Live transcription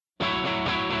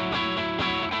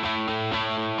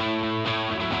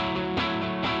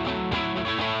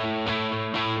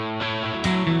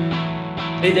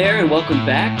Hey there, and welcome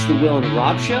back to the Will and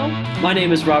Rob Show. My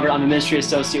name is Robert. I'm a ministry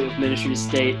associate with Ministry to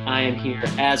State. I am here,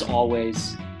 as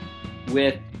always,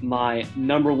 with my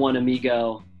number one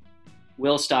amigo,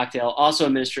 Will Stockdale, also a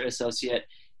ministry associate.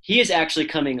 He is actually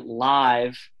coming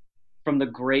live from the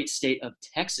great state of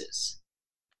Texas.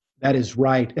 That is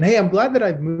right. And hey, I'm glad that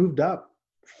I've moved up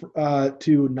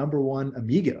to number one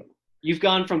amigo. You've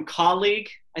gone from colleague,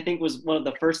 I think was one of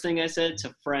the first thing I said,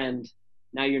 to friend.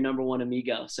 Now you're number one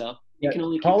amigo. So you can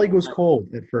only colleague was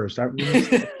cold at first.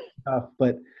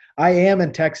 But I am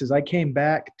in Texas. I came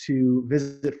back to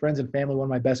visit friends and family. One of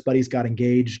my best buddies got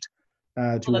engaged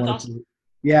that's awesome.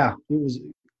 Yeah, it was a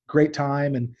great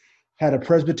time, and had a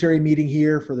Presbytery meeting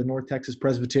here for the North Texas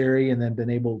Presbytery, and then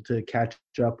been able to catch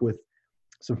up with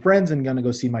some friends and going to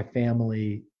go see my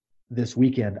family this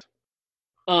weekend.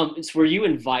 So were you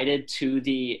invited to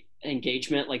the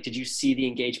engagement? Like, did you see the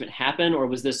engagement happen, or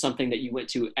was this something that you went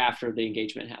to after the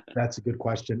engagement happened? That's a good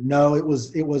question. No, it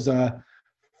was a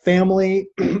family,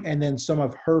 and then some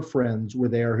of her friends were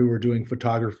there who were doing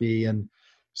photography and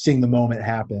seeing the moment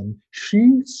happen.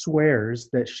 She swears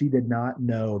that she did not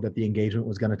know that the engagement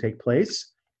was going to take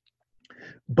place,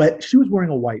 but she was wearing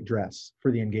a white dress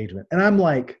for the engagement. And I'm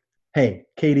like, hey,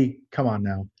 Katie, come on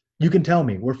now. You can tell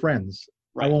me. We're friends.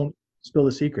 Right. I won't spill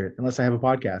the secret unless I have a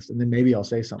podcast, and then maybe I'll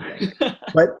say something.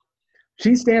 But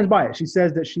she stands by it. She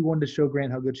says that she wanted to show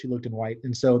Grant how good she looked in white.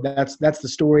 And so that's the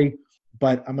story,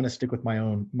 but I'm going to stick with my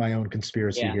own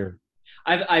conspiracy here.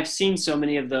 I've seen so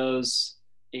many of those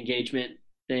engagement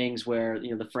things where,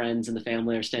 you know, the friends and the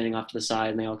family are standing off to the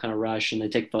side and they all kind of rush and they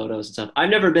take photos and stuff.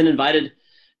 I've never been invited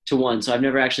to one, so I've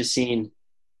never actually seen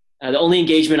the only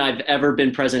engagement I've ever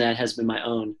been present at has been my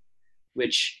own,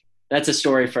 which that's a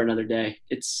story for another day.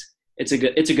 It's a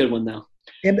good one though.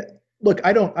 And look,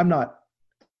 I'm not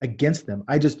against them.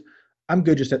 I'm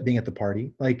good just at being at the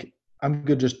party. Like, I'm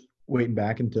good just waiting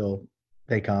back until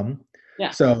they come.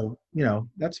 Yeah. So, you know,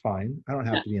 that's fine. I don't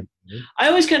have to be in there. I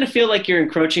always kind of feel like you're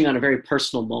encroaching on a very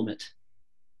personal moment.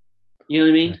 You know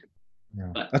what I mean?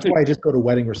 Yeah. But that's why I just go to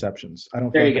wedding receptions. I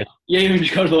don't. There you go. You even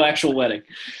go to the actual wedding.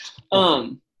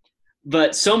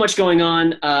 But so much going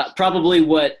on. Probably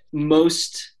what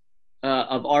most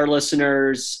of our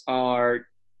listeners are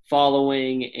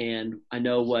following, and I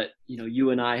know what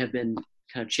you and I have been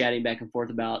kind of chatting back and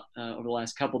forth about over the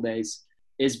last couple of days,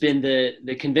 has been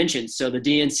the convention. So the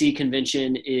DNC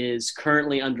convention is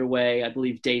currently underway. I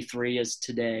believe day 3 is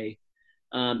today.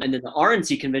 And then the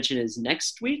RNC convention is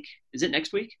next week. Is it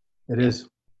next week? It is.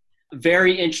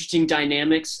 Very interesting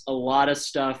dynamics, a lot of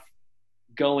stuff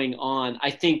going on. I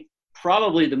think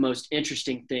probably the most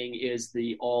interesting thing is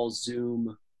the all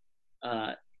Zoom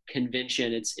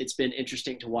convention. It's been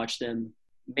interesting to watch them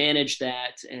manage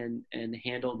that and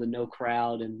handle the no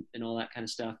crowd and all that kind of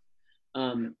stuff.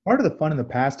 Part of the fun in the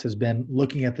past has been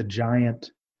looking at the giant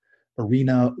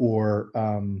arena or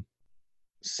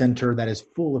center that is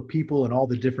full of people and all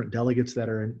the different delegates that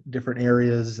are in different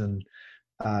areas, and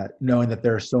knowing that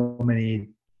there are so many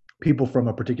people from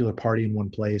a particular party in one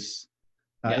place.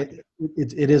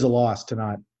 It is a loss to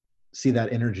not see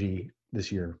that energy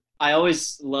this year. I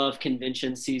always love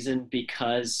convention season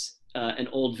because an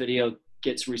old video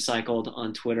gets recycled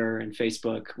on Twitter and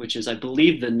Facebook, which is, I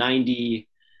believe, it might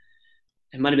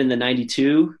have been the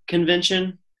 92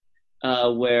 convention,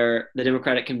 where the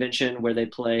Democratic convention, where they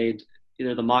played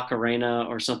either the Macarena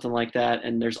or something like that.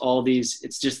 And there's all these,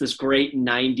 it's just this great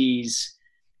 90s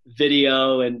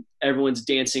video and everyone's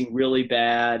dancing really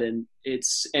bad. And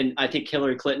I think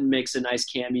Hillary Clinton makes a nice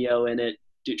cameo in it,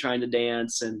 trying to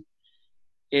dance. And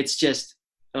it's just,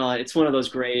 it's one of those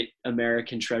great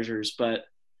American treasures, but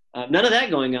none of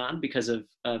that going on because of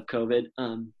COVID.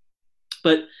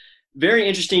 But very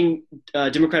interesting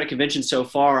Democratic convention so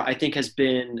far, I think, has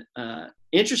been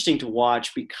interesting to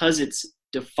watch because it's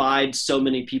defied so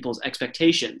many people's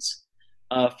expectations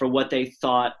for what they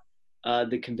thought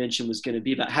the convention was going to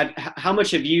be about. How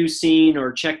much have you seen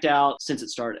or checked out since it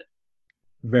started?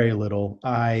 Very little.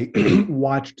 I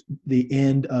watched the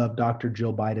end of Dr.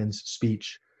 Jill Biden's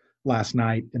speech last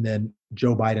night, and then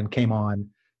Joe Biden came on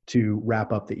to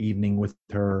wrap up the evening with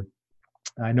her.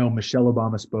 I know Michelle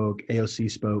Obama spoke, AOC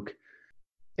spoke.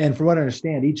 And from what I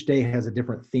understand, each day has a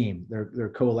different theme.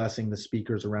 They're coalescing the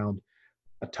speakers around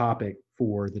a topic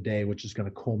for the day, which is going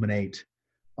to culminate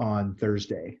on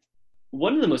Thursday.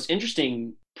 One of the most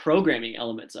interesting programming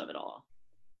elements of it all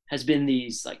has been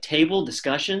these like table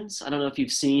discussions. I don't know if you've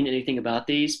seen anything about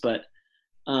these, but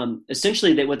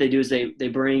essentially what they do is they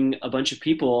bring a bunch of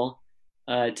people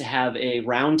to have a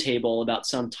round table about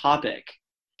some topic.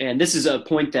 And this is a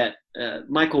point that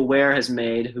Michael Ware has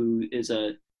made, who is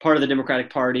a part of the Democratic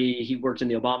Party. He worked in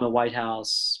the Obama White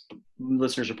House.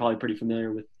 Listeners are probably pretty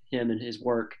familiar with him and his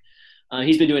work.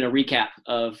 He's been doing a recap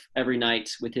of every night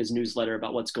with his newsletter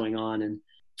about what's going on. And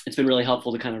it's been really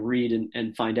helpful to kind of read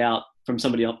and find out from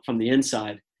somebody else from the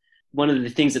inside. One of the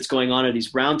things that's going on are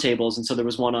these roundtables. And so there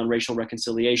was one on racial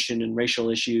reconciliation and racial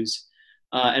issues.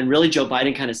 And really Joe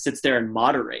Biden kind of sits there and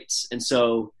moderates. And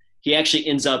so he actually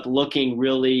ends up looking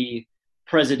really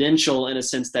presidential in a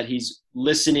sense that he's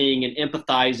listening and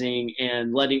empathizing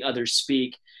and letting others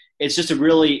speak. It's just a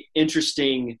really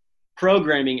interesting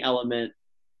programming element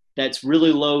that's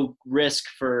really low risk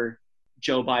for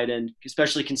Joe Biden,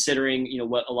 especially considering,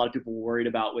 what a lot of people were worried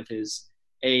about with his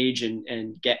age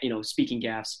and get, speaking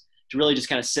gaffes, to really just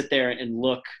kind of sit there and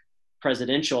look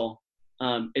presidential.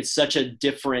 It's such a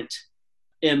different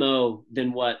MO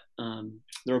than what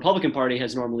the Republican Party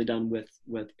has normally done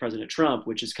with President Trump,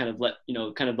 which is kind of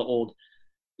kind of the old,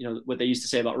 what they used to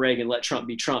say about Reagan, let Trump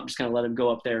be Trump, just kind of let him go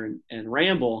up there and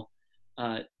ramble.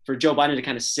 For Joe Biden to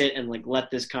kind of sit and let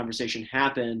this conversation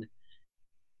happen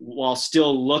while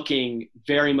still looking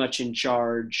very much in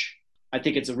charge, I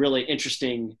think it's a really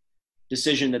interesting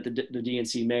decision that the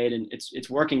DNC made, and it's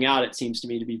working out. It seems to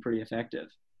me to be pretty effective.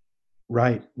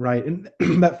 Right. And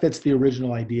that fits the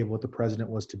original idea of what the president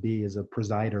was to be, as a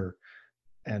presider,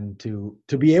 and to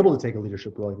be able to take a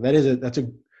leadership role. That's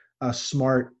a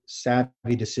smart,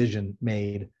 savvy decision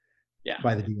made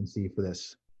by the DNC for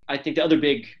this. I think the other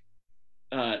big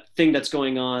thing that's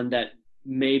going on that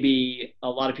maybe a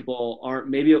lot of people aren't,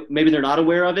 maybe they're not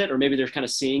aware of it, or maybe they're kind of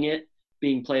seeing it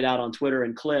being played out on Twitter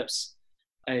and clips,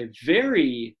 a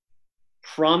very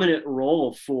prominent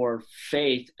role for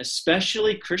faith,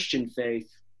 especially Christian faith,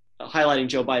 highlighting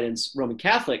Joe Biden's Roman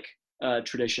Catholic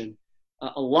tradition.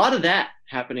 A lot of that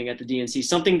happening at the DNC,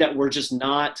 something that we're just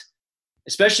not,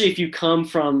 especially if you come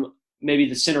from maybe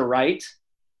the center right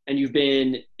and you've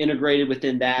been integrated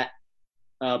within that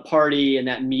party and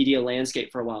that media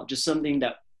landscape for a while, just something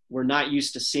that we're not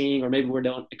used to seeing, or maybe we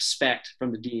don't expect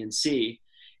from the DNC.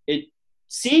 It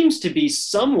seems to be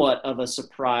somewhat of a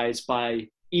surprise by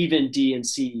even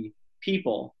DNC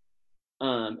people,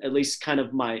 at least kind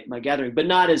of my gathering, but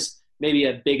not as maybe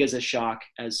a big as a shock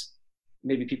as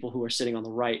maybe people who are sitting on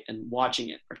the right and watching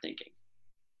it are thinking.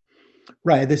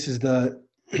 Right. This is the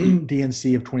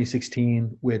DNC of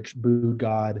 2016, which booed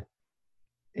God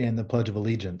in the Pledge of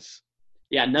Allegiance.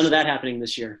 Yeah, none of that happening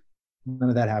this year. None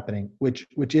of that happening, which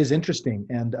is interesting,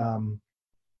 and a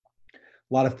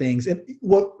lot of things. And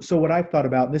what I've thought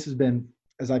about, and this has been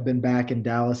as I've been back in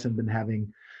Dallas and been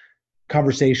having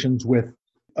conversations with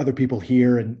other people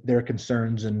here and their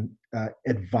concerns and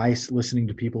advice, listening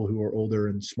to people who are older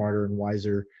and smarter and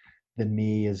wiser than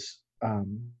me, is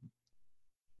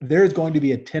there's going to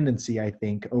be a tendency, I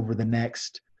think, over the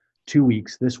next 2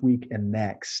 weeks, this week and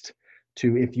next,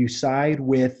 to, if you side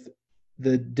with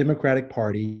the Democratic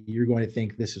Party, you're going to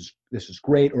think this is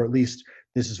great, or at least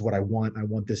this is what I want. I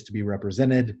want this to be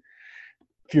represented.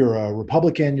 If you're a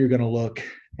Republican, you're going to look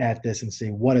at this and say,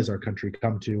 what has our country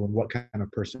come to, and what kind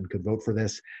of person could vote for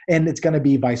this? And it's going to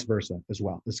be vice versa as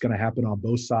well. It's going to happen on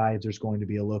both sides. There's going to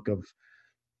be a look of,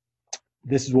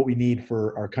 this is what we need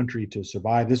for our country to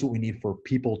survive. This is what we need for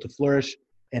people to flourish.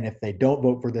 And if they don't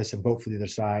vote for this and vote for the other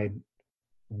side,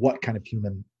 what kind of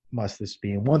human must this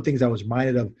be? And one of the things I was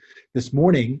reminded of this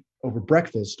morning over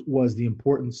breakfast was the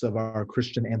importance of our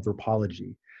Christian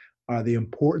anthropology, the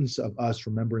importance of us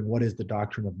remembering what is the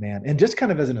doctrine of man. And just kind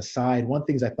of as an aside, one of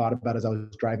the things I thought about as I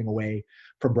was driving away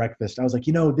from breakfast, I was like,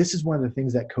 this is one of the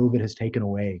things that COVID has taken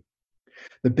away.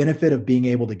 The benefit of being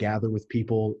able to gather with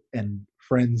people and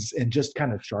friends and just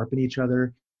kind of sharpen each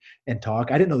other and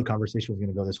talk. I didn't know the conversation was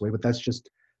going to go this way, but that's just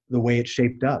the way it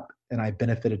shaped up. And I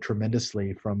benefited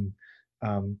tremendously from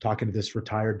talking to this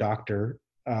retired doctor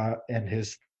and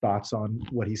his thoughts on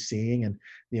what he's seeing and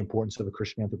the importance of a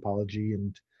Christian anthropology.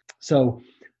 And so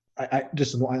I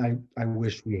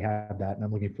wish we had that, and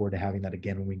I'm looking forward to having that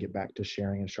again when we get back to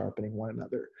sharing and sharpening one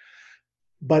another.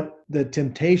 But the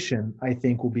temptation, I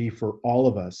think, will be for all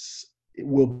of us, it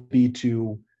will be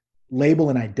to label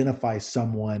and identify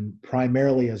someone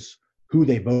primarily as who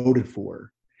they voted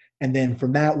for. And then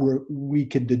from that, we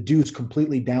can deduce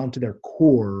completely down to their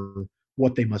core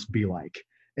what they must be like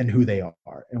and who they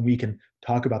are. And we can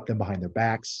talk about them behind their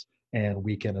backs, and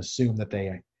we can assume that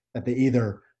they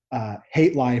either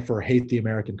hate life or hate the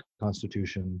American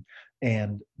Constitution,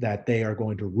 and that they are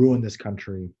going to ruin this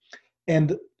country.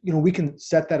 And, we can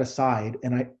set that aside.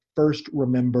 And I first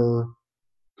remember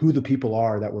who the people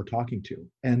are that we're talking to.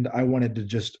 And I wanted to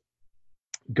just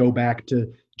go back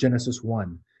to Genesis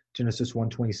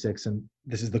 1:26. And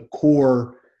this is the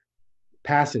core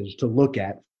passage to look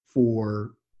at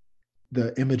for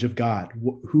the image of God.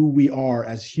 Who we are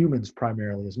as humans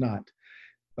primarily is not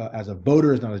as a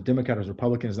voter, is not as Democrat, as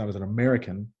Republican, is not as an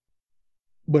American,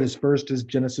 but as first as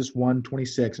Genesis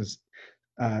 1:26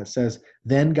 says,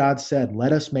 then God said,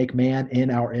 let us make man in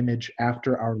our image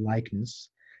after our likeness,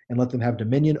 and let them have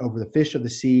dominion over the fish of the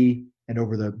sea, and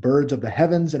over the birds of the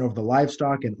heavens, and over the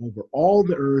livestock, and over all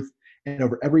the earth, and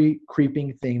over every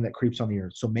creeping thing that creeps on the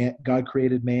earth. So God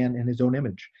created man in his own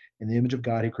image. In the image of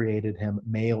God, he created him,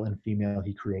 male and female,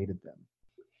 he created them.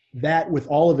 That, with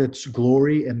all of its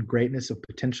glory and greatness of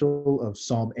potential of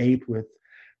Psalm 8, with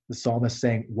the psalmist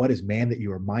saying, what is man that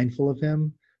you are mindful of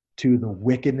him, to the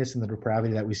wickedness and the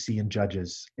depravity that we see in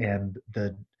Judges and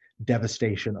the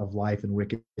devastation of life and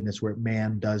wickedness where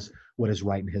man does what is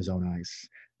right in his own eyes.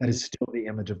 That is still the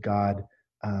image of God,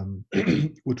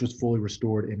 which was fully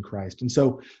restored in Christ. And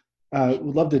so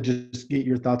would love to just get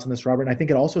your thoughts on this, Robert. And I think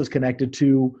it also is connected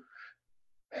to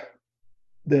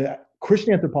the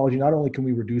Christian anthropology. Not only can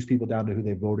we reduce people down to who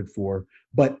they voted for,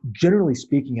 but generally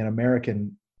speaking, in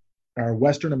American, our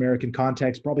Western American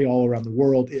context, probably all around the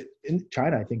world, in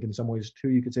China, I think in some ways too,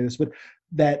 you could say this, but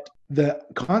that the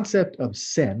concept of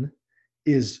sin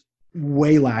is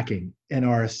way lacking in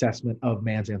our assessment of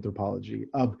man's anthropology,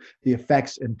 of the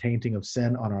effects and tainting of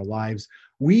sin on our lives.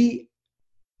 We,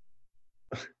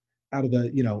 out of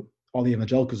the, all the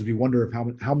evangelicals, if you wonder if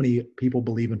how many people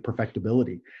believe in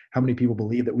perfectibility, how many people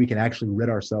believe that we can actually rid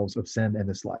ourselves of sin in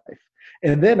this life.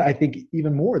 And then I think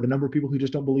even more, the number of people who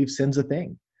just don't believe sin's a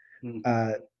thing.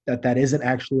 That isn't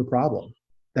actually a problem,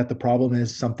 that the problem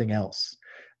is something else.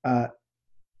 And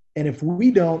if we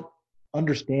don't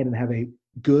understand and have a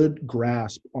good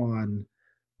grasp on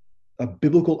a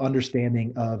biblical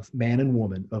understanding of man and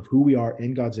woman, of who we are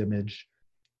in God's image,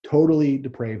 totally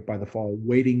depraved by the fall,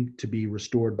 waiting to be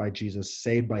restored by Jesus,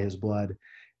 saved by his blood,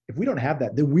 if we don't have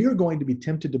that, then we are going to be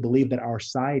tempted to believe that our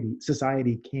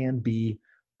society can be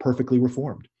perfectly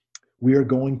reformed. We are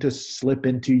going to slip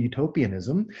into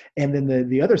utopianism. And then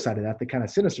the other side of that, the kind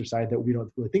of sinister side that we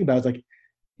don't really think about, is like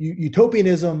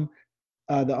utopianism,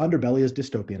 the underbelly is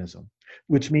dystopianism,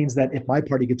 which means that if my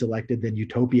party gets elected, then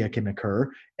utopia can occur.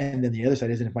 And then the other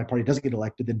side is, and if my party doesn't get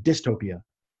elected, then dystopia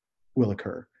will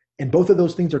occur. And both of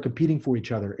those things are competing for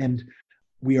each other. And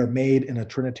we are made in a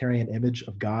Trinitarian image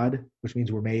of God, which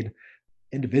means we're made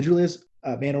individually as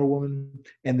a man or woman,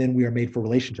 and then we are made for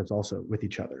relationships also with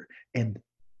each other. And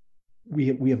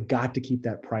we have got to keep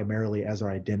that primarily as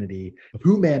our identity of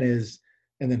who man is,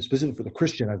 and then specifically for the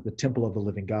Christian as the temple of the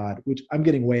living God, which I'm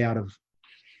getting way out of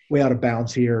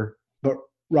bounds here. But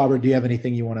Robert, do you have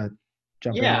anything you want to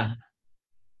jump in on?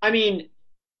 I mean,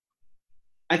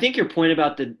 I think your point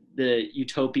about the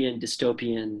utopian,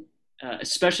 dystopian,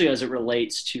 especially as it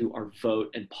relates to our vote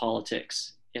and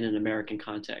politics in an American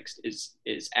context,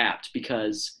 is apt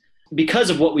because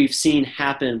of what we've seen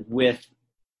happen with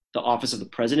the office of the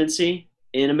presidency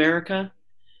in America.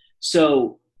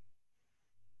 So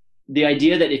the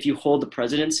idea that if you hold the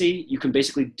presidency, you can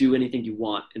basically do anything you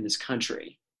want in this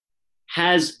country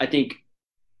has, I think,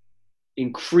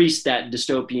 increased that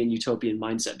dystopian, utopian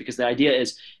mindset, because the idea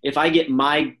is if I get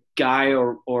my guy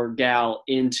or gal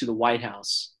into the White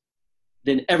House,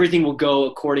 then everything will go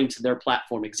according to their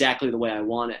platform exactly the way I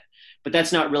want it. But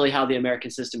that's not really how the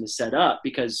American system is set up,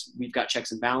 because we've got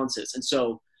checks and balances. And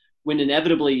so when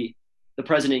inevitably the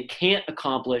president can't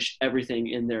accomplish everything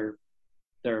in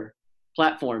their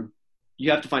platform, you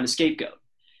have to find a scapegoat,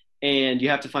 and you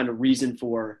have to find a reason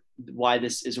for why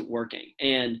this isn't working.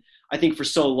 And I think for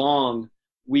so long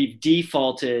we've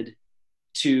defaulted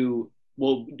to,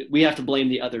 well, we have to blame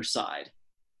the other side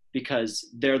because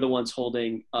they're the ones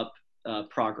holding up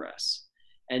progress.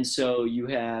 And so you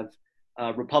have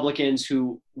Republicans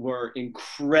who were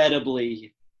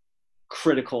incredibly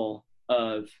critical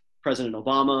of President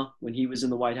Obama when he was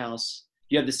in the White House.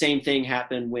 You have the same thing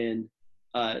happen when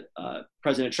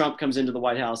President Trump comes into the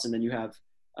White House, and then you have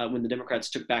when the Democrats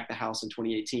took back the House in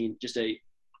 2018, just a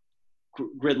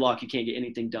gridlock. You can't get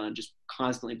anything done, just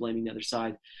constantly blaming the other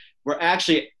side. We're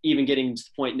actually even getting to the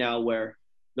point now where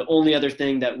the only other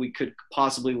thing that we could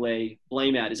possibly lay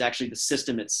blame at is actually the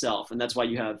system itself. And that's why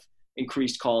you have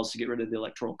increased calls to get rid of the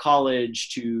Electoral College,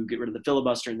 to get rid of the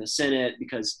filibuster in the Senate,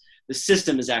 because the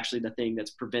system is actually the thing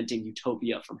that's preventing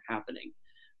utopia from happening.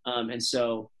 And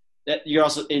so that you're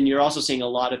also seeing a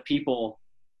lot of people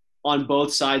on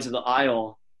both sides of the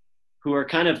aisle who are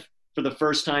kind of, for the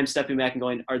first time, stepping back and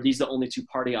going, are these the only two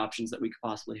party options that we could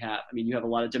possibly have? I mean, you have a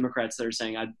lot of Democrats that are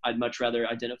saying, I'd much rather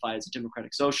identify as a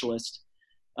democratic socialist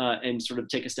and sort of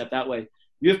take a step that way.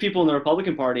 You have people in the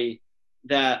Republican Party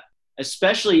that,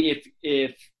 especially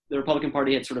if the Republican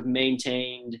Party had sort of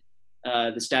maintained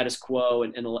the status quo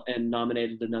and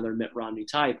nominated another Mitt Romney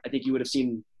type, I think you would have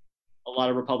seen a lot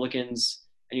of Republicans,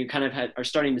 and you kind of are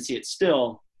starting to see it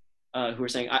still, who are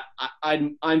saying,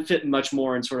 I'm fit much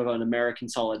more in sort of an American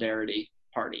solidarity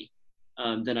party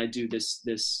than I do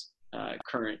this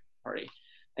current party.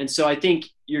 And so I think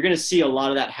you're going to see a lot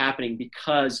of that happening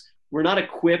because we're not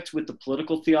equipped with the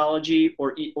political theology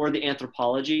or the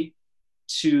anthropology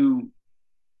to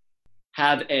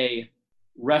have a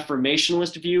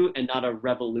reformationalist view and not a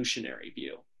revolutionary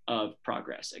view of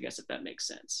progress, I guess, if that makes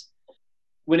sense.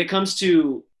 When it comes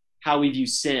to how we view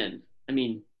sin, I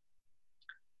mean,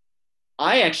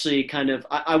 I actually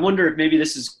I wonder if maybe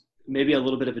this is maybe a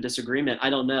little bit of a disagreement. I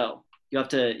don't know. You'll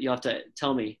have to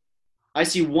tell me. I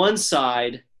see one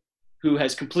side who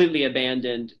has completely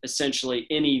abandoned essentially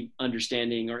any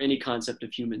understanding or any concept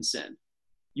of human sin.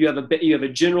 You have a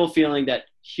general feeling that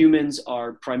humans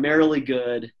are primarily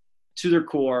good to their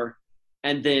core,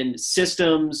 and then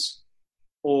systems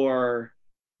or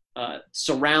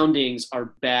surroundings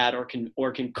are bad or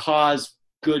can cause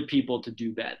good people to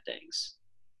do bad things.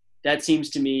 That seems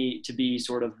to me to be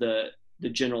sort of the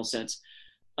general sense.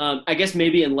 I guess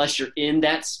maybe unless you're in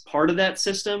that part of that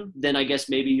system, then I guess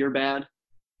maybe you're bad.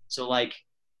 So like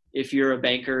if you're a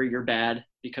banker, you're bad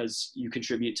because you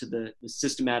contribute to the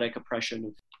systematic oppression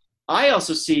of. I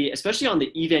also see, especially on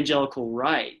the evangelical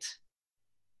right,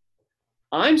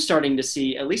 I'm starting to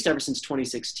see, at least ever since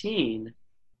 2016,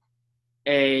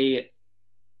 a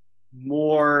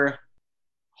more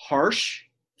harsh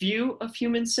view of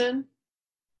human sin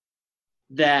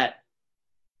that,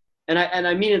 and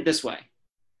I mean it this way.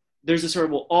 There's a sort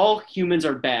of, well, all humans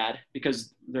are bad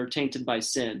because they're tainted by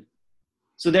sin.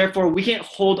 So therefore, we can't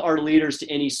hold our leaders to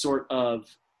any sort of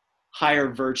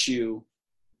higher virtue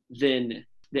than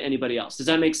anybody else. Does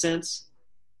that make sense?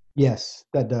 Yes,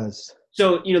 that does.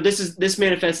 So, this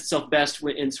manifests itself best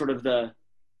in sort of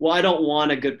well, I don't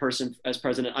want a good person as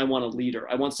president. I want a leader.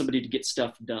 I want somebody to get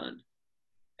stuff done.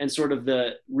 And sort of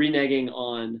the reneging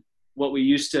on what we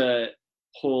used to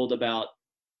hold about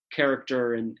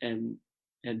character and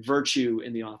virtue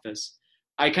in the office.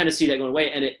 I kind of see that going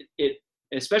away. And it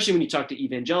especially when you talk to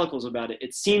evangelicals about it,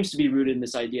 it seems to be rooted in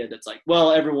this idea that's like,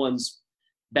 well, everyone's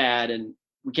bad and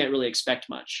we can't really expect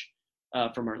much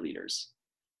from our leaders.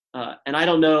 And I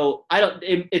don't know,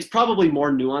 it's probably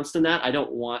more nuanced than that. I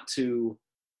don't want to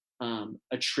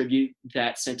attribute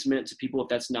that sentiment to people if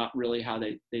that's not really how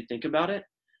they think about it.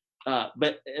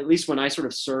 But at least when I sort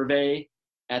of survey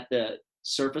at the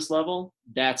surface level,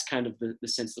 that's kind of the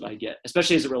sense that I get,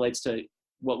 especially as it relates to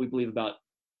what we believe about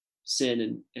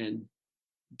sin and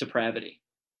depravity.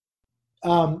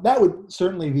 That would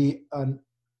certainly be an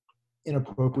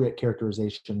inappropriate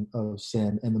characterization of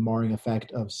sin and the marring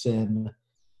effect of sin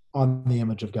on the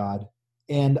image of God.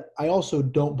 And I also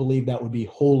don't believe that would be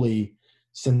wholly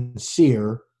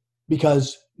sincere,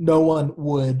 because no one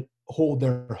would hold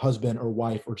their husband or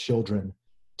wife or children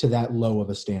to that low of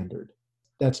a standard.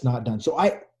 That's not done. So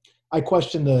I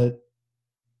question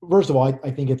first of all,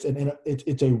 I think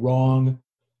it's a wrong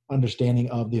understanding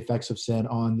of the effects of sin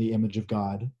on the image of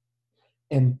God.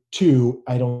 And two,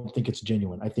 I don't think it's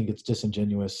genuine. I think it's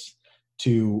disingenuous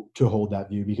to hold that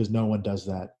view, because no one does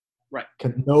that. Right.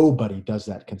 Nobody does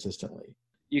that consistently.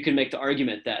 You can make the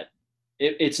argument that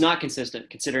it's not consistent,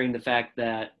 considering the fact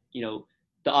that,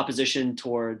 the opposition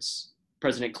towards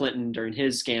President Clinton during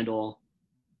his scandal,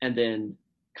 and then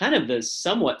kind of the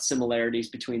somewhat similarities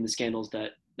between the scandals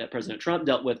that President Trump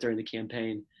dealt with during the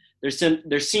campaign. There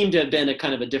seemed to have been a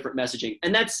kind of a different messaging.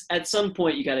 And that's, at some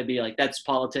point, you got to be like, that's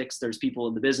politics. There's people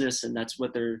in the business, and that's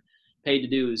what they're paid to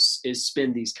do is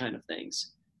spin these kind of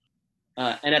things.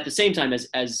 And at the same time,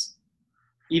 as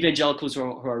evangelicals who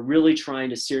are really trying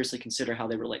to seriously consider how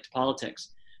they relate to politics,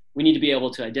 we need to be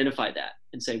able to identify that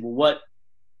and say, well, what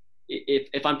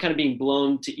if I'm kind of being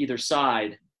blown to either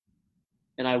side,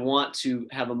 and I want to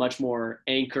have a much more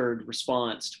anchored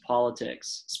response to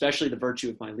politics, especially the virtue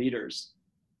of my leaders,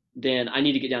 then I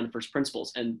need to get down to first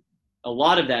principles. And a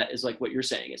lot of that is like what you're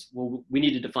saying is, well, we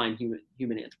need to define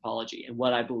human anthropology and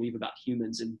what I believe about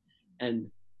humans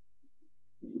and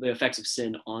the effects of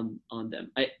sin on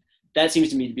them. That seems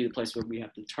to me to be the place where we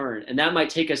have to turn. And that might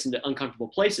take us into uncomfortable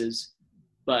places,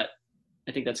 but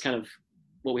I think that's kind of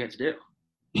what we have to do.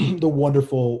 The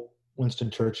wonderful Winston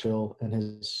Churchill and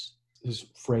his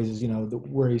phrases,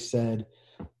 where he said,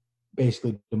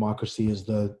 basically, democracy is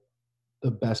the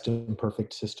best and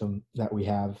perfect system that we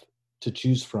have to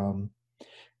choose from.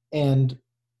 And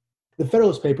the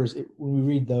Federalist Papers, when we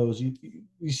read those,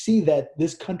 you see that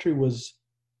this country was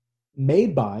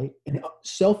made by and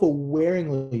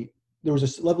self-awaringly there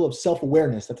was a level of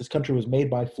self-awareness that this country was made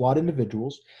by flawed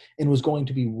individuals and was going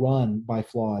to be run by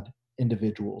flawed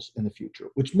individuals in the future,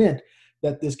 which meant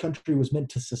that this country was meant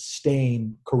to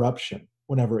sustain corruption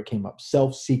whenever it came up,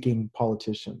 self-seeking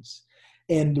politicians.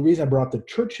 And the reason I brought up the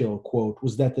Churchill quote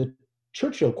was that the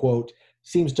Churchill quote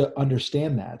seems to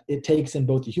understand that. It takes in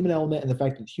both the human element and the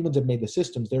fact that humans have made the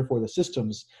systems, therefore the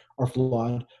systems are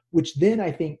flawed, which then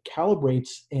I think calibrates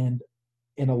and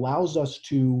allows us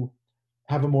to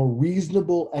have a more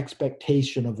reasonable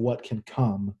expectation of what can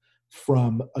come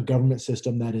from a government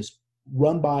system that is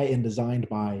run by and designed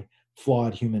by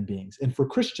flawed human beings. And for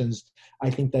Christians,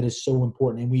 I think that is so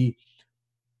important. And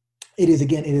it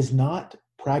is not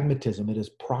pragmatism, it is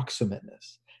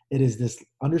proximateness. It is this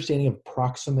understanding of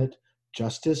proximate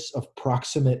justice, of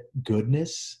proximate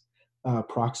goodness,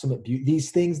 proximate beauty, these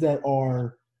things that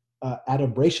are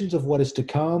adumbrations of what is to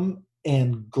come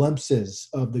and glimpses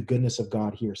of the goodness of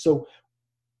God here. So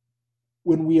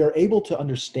when we are able to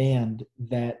understand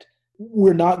that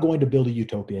we're not going to build a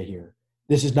utopia here,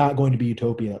 this is not going to be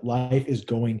utopia. Life is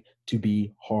going to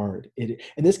be hard. And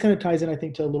this kind of ties in, I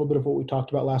think, to a little bit of what we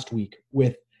talked about last week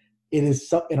with it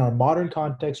is in our modern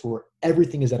context where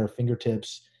everything is at our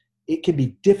fingertips. It can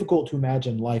be difficult to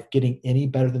imagine life getting any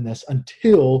better than this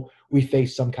until we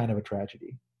face some kind of a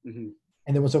tragedy. Mm-hmm.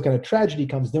 And then when some kind of tragedy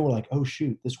comes, then we're like, oh,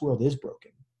 shoot, this world is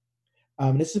broken.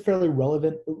 This is a fairly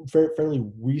relevant, fairly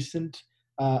recent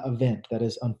event that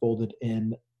has unfolded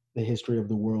in the history of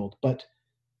the world. But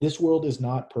this world is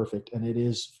not perfect, and it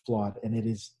is flawed, and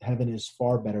heaven is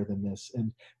far better than this.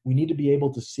 And we need to be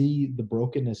able to see the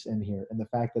brokenness in here and the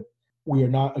fact that we are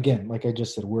not, again, like I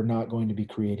just said, we're not going to be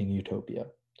creating utopia.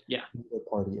 Yeah. The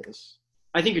party is.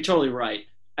 I think you're totally right.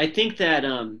 I think that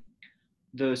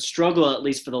the struggle, at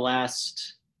least for the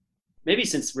last, maybe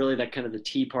since really that kind of the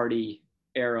Tea Party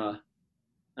era,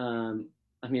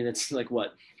 I mean, it's like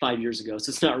 5 years ago, so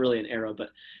it's not really an era, but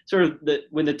sort of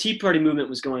when the Tea Party movement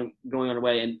was going on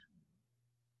away, and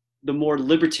the more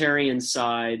libertarian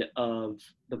side of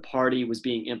the party was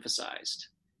being emphasized,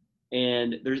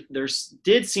 and there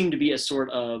did seem to be a sort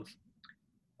of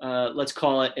let's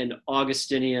call it an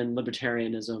Augustinian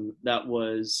libertarianism that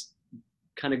was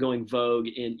kind of going vogue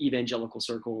in evangelical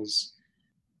circles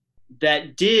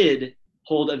that did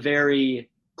hold a very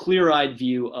clear-eyed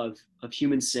view of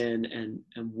human sin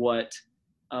and what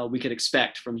we could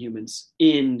expect from humans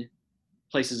in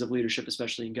places of leadership,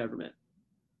 especially in government.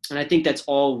 And I think that's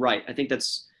all right. I think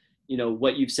that's,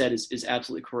 what you've said is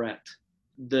absolutely correct.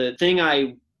 The thing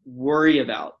I worry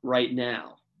about right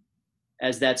now,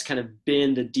 as that's kind of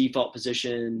been the default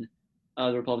position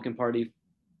of the Republican Party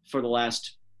for the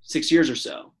last 6 years or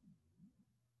so,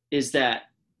 is that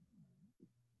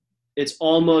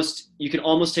you can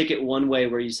almost take it one way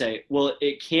where you say, well,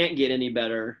 it can't get any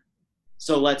better,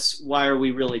 so why are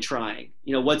we really trying?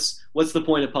 What's the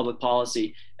point of public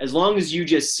policy? As long as you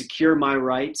just secure my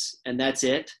rights and that's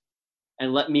it,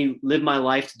 and let me live my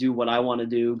life to do what I want to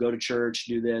do, go to church,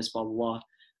 do this, blah, blah, blah,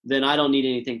 then I don't need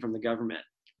anything from the government.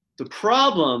 The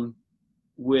problem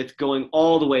with going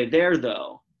all the way there,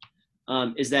 though,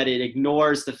 is that it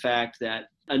ignores the fact that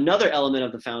another element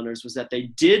of the founders was that they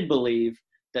did believe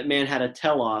that man had a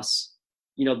telos,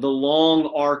 the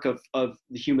long arc of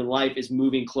the human life is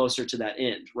moving closer to that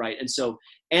end, right?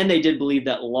 And they did believe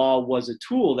that law was a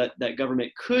tool that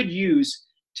government could use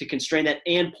to constrain that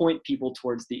and point people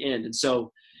towards the end. And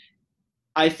so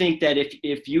I think that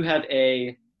if you have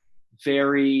a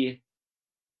very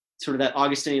sort of that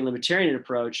Augustinian libertarian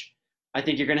approach, I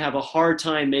think you're going to have a hard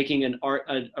time making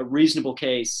a reasonable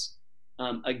case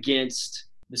against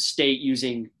the state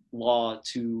using law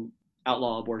to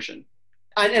outlaw abortion.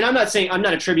 And I'm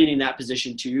not attributing that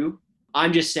position to you.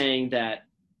 I'm just saying that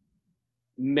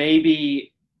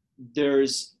maybe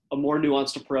there's a more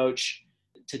nuanced approach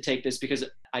to take this, because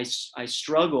I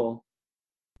struggle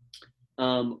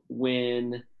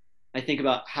when I think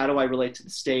about how do I relate to the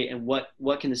state and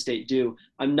what can the state do.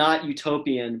 I'm not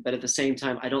utopian, but at the same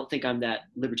time, I don't think I'm that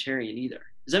libertarian either.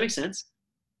 Does that make sense?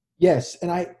 Yes,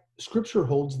 and Scripture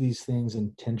holds these things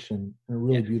in tension in a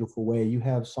really beautiful way. You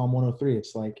have Psalm 103.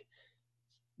 It's like,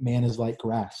 man is like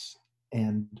grass,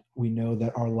 and we know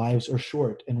that our lives are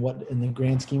short. And what, in the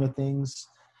grand scheme of things,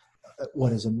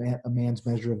 what is a man's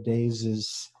measure of days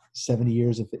is 70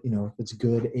 years. If it's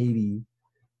good, 80.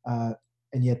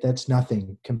 And yet that's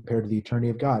nothing compared to the eternity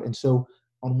of God. And so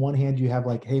on one hand, you have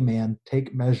like, hey man,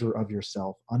 take measure of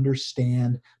yourself,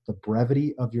 understand the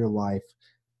brevity of your life,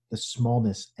 the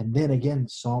smallness. And then again,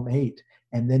 Psalm 8,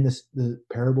 and then the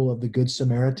parable of the Good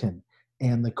Samaritan,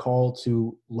 and the call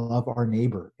to love our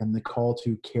neighbor, and the call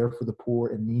to care for the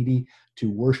poor and needy,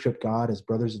 to worship God as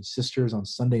brothers and sisters on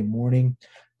Sunday morning,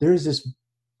 there's this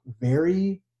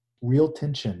very real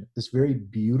tension, this very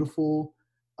beautiful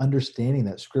understanding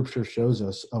that scripture shows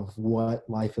us of what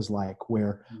life is like,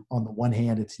 where on the one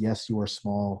hand it's, yes, you are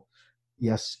small,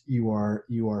 yes, you are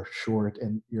short,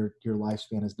 and your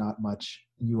lifespan is not much,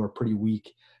 you are pretty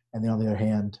weak, and then on the other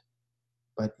hand,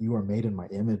 but you are made in my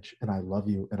image, and I love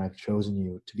you, and I've chosen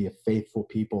you to be a faithful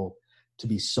people, to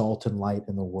be salt and light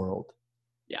in the world.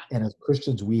 Yeah. And as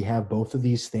Christians, we have both of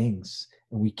these things,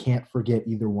 and we can't forget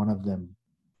either one of them.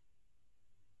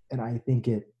 And I think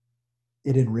it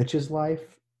enriches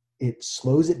life. It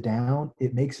slows it down.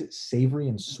 It makes it savory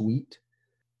and sweet.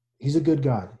 He's a good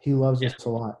God. He loves us a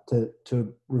lot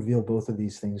to reveal both of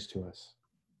these things to us.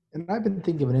 And I've been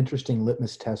thinking of an interesting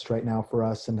litmus test right now for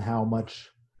us, and how much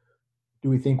do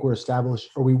we think we're established?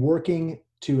 Are we working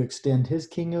to extend his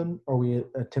kingdom? Are we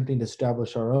attempting to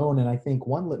establish our own? And I think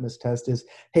one litmus test is,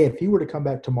 hey, if he were to come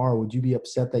back tomorrow, would you be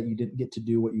upset that you didn't get to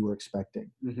do what you were expecting?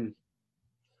 Mm-hmm.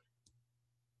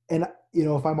 And, you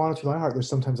know, if I'm honest with my heart, there's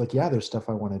sometimes like, yeah, there's stuff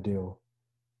I want to do.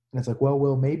 And it's like,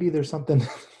 well, maybe there's something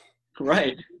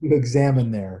right to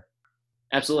examine there.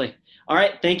 Absolutely. All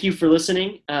right. Thank you for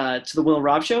listening to the Will and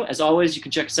Rob Show. As always, you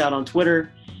can check us out on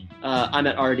Twitter. I'm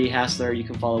at RD Hassler. You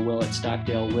can follow Will at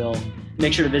Stockdale Will.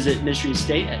 Make sure to visit Ministry of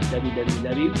State at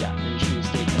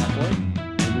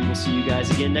www.ministryofstate.org. And we will see you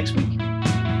guys again next week.